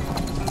咱们，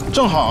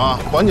正好啊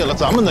缓解了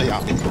咱们的压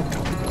力。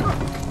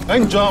哎，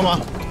你知道吗？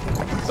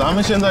咱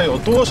们现在有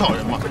多少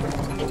人吗？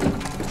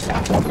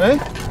哎，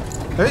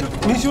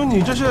明兄，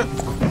你这是？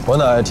我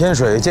乃天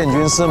水监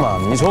军司马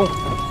弥冲，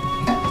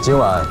今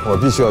晚我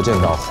必须要见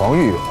到黄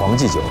玉、黄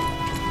继久。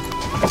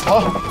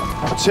好，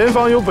前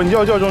方有本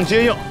教教众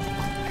接应，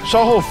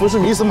稍后服侍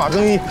弥司马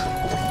更衣。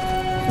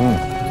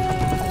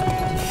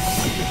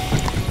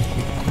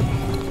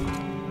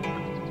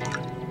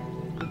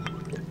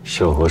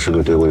小何是不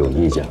是对我有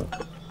意见了？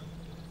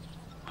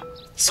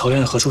曹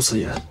燕何出此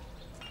言？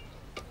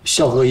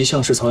孝和一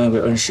向视曹燕为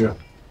恩师。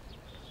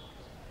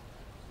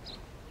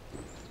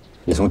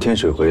你从天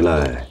水回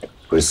来，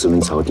回司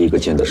文曹第一个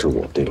见的是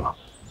我，对吧？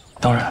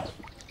当然，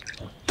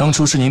当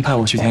初是您派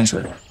我去天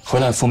水，回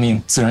来复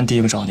命，自然第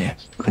一个找您。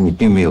可你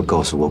并没有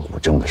告诉我古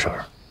正的事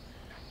儿。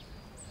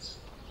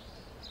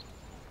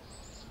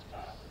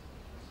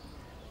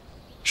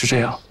是这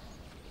样，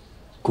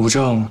古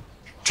正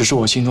只是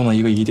我心中的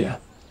一个疑点，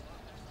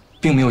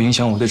并没有影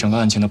响我对整个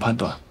案情的判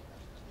断。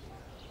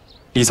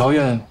李曹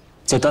院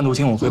在单独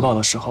听我汇报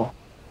的时候，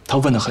他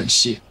问得很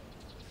细，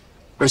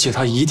而且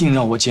他一定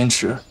让我坚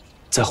持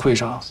在会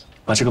上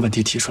把这个问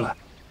题提出来。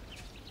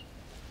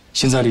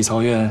现在李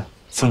曹院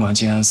分管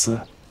静安司，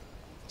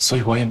所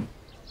以我也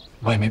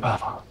没办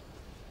法。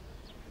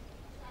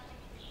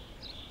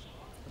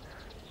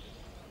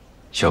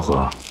小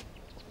何，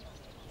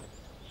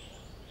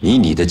以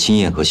你的经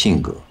验和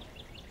性格，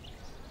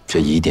这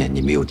疑点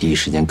你没有第一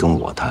时间跟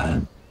我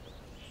谈，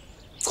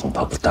恐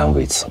怕不单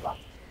为此吧。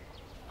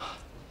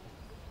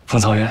冯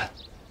曹院，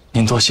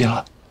您多心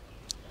了。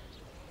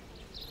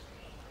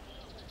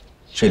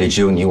这里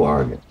只有你我2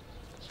人，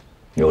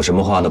有什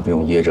么话都不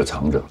用掖着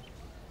藏着。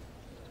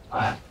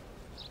哎，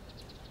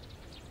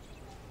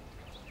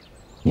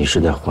你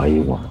是在怀疑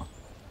我吗？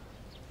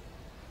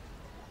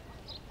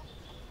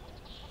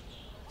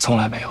从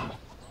来没有。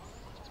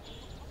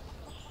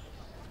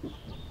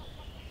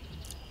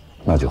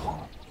那就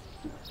好。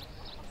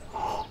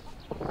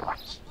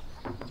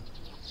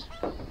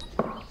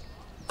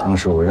当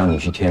时我让你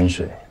去天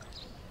水，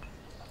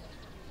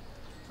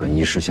本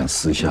意是想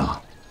私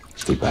下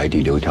给白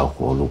帝留一条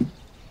活路，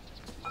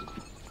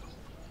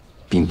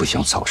并不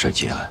想草率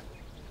结案。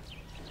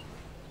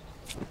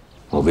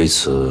我为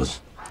此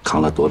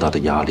扛了多大的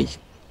压力，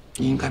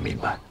你应该明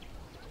白。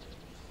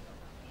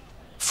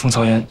冯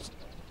曹院，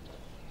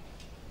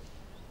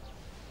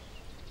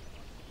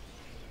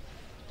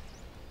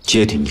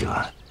接听一个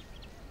案，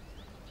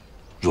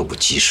若不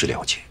及时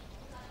了解，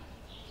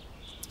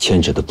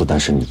牵扯的不单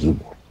是你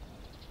我，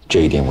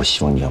这一点我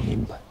希望你要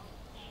明白。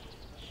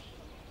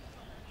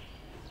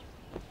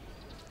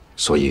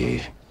所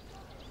以，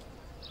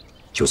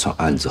就算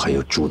案子还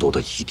有诸多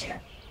的疑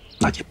点，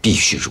那也必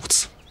须如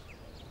此。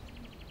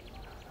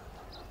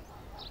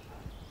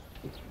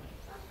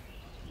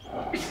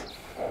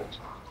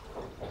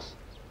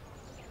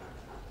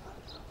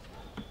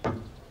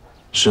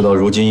事到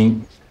如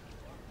今，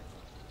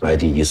白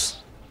帝已死，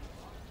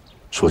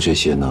说这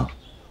些呢，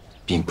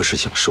并不是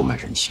想收买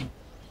人心，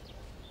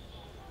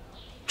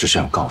只是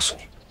想告诉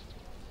你，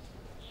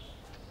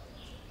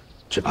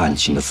这案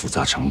情的复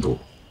杂程度，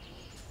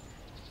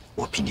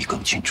我比你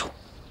更清楚。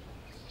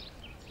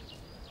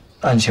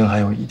案情还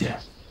有疑点，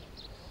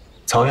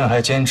曹院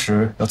还坚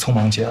持要匆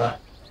忙结案，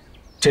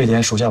这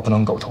点属下不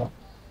能苟同。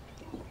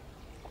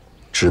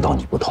知道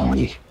你不同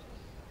意，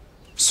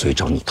虽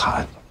找你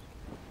谈。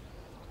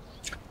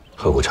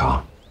喝口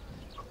茶，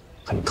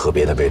很特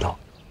别的味道。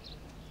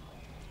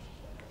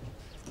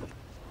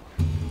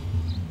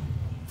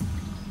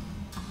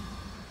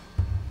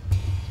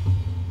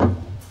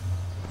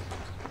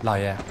老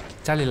爷，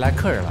家里来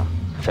客人了。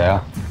谁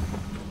啊？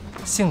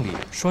姓李，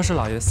说是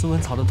老爷司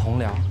文曹的同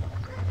僚。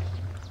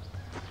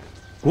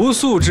不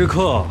速之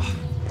客，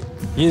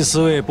殷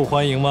司卫不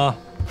欢迎吗？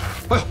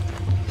哎呦，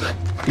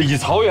李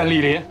曹院莅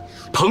临，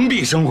蓬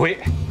荜生辉。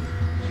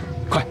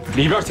快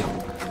里边请。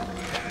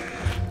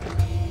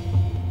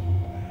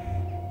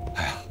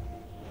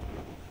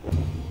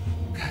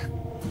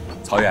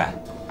曹远，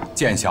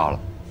见笑了，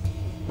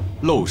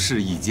陋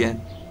室一间。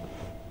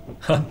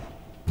哼，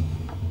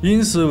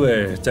殷侍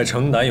卫在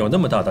城南有那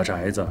么大的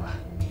宅子，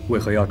为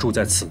何要住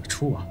在此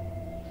处啊？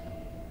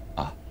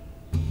啊，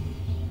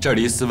这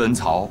离司文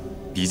曹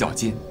比较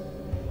近，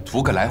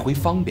图个来回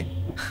方便。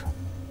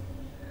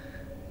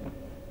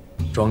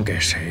装给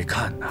谁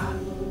看呢？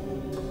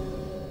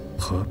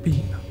何必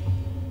呢？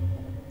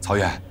曹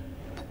远，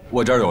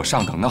我这儿有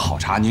上等的好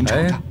茶，您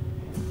尝尝。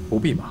不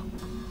必忙，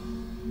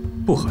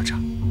不喝茶。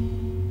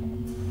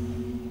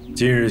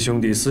今日兄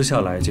弟私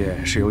下来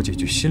见，是有几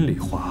句心里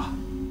话，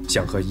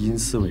想和殷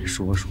侍卫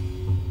说说。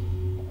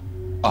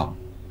啊，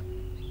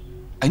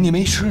哎，您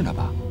没吃呢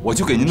吧？我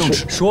就给您弄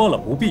吃。说了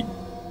不必。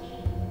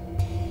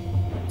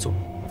坐。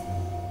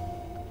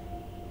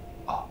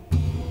啊。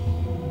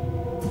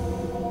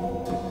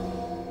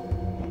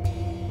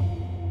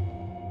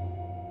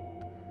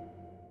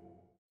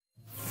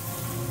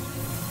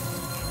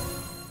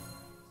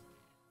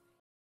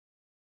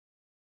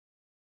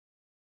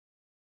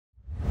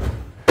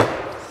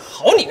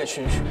好你个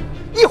荀彧，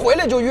一回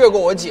来就越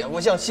过我姐夫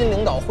向新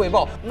领导汇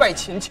报外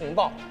勤情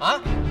报啊，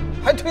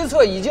还推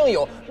测已经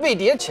有魏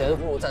谍潜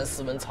伏在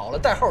司文曹了，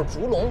代号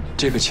烛龙。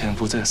这个潜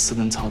伏在司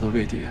文曹的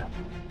魏谍，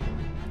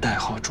代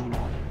号烛龙。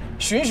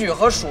荀彧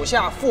和属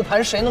下复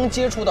盘谁能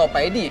接触到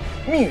白帝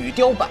密语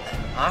雕版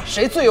啊？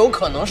谁最有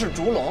可能是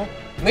烛龙？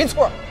没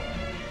错，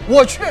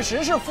我确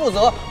实是负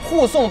责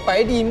护送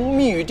白帝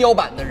密语雕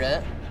版的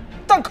人，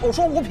但口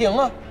说无凭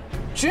啊。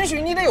荀彧，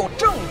你得有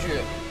证据，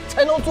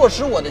才能坐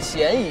实我的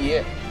嫌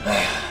疑。哎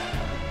呀，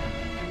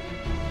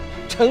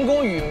陈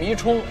宫与迷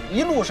冲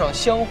一路上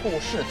相互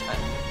试探，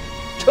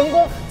陈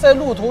宫在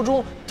路途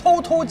中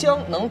偷偷将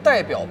能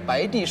代表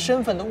白帝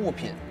身份的物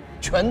品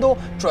全都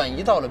转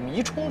移到了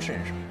迷冲身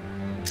上。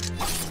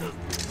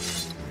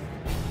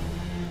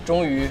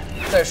终于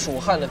在蜀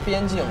汉的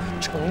边境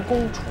成功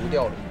除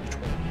掉了迷冲，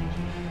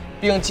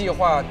并计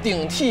划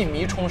顶替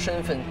迷冲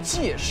身份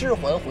借尸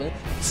还魂，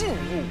进入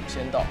五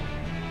仙道。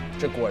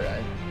这果然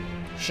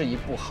是一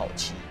步好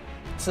棋，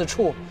此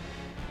处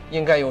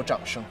应该有掌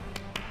声。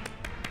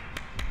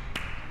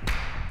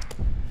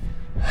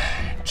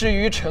至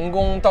于陈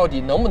宫到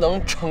底能不能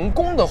成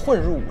功的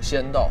混入五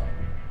仙道，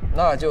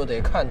那就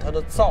得看他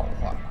的造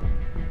化了。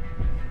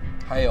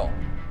还有，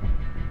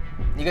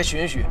你个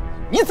荀彧，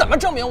你怎么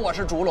证明我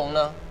是烛龙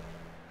呢？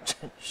真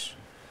是。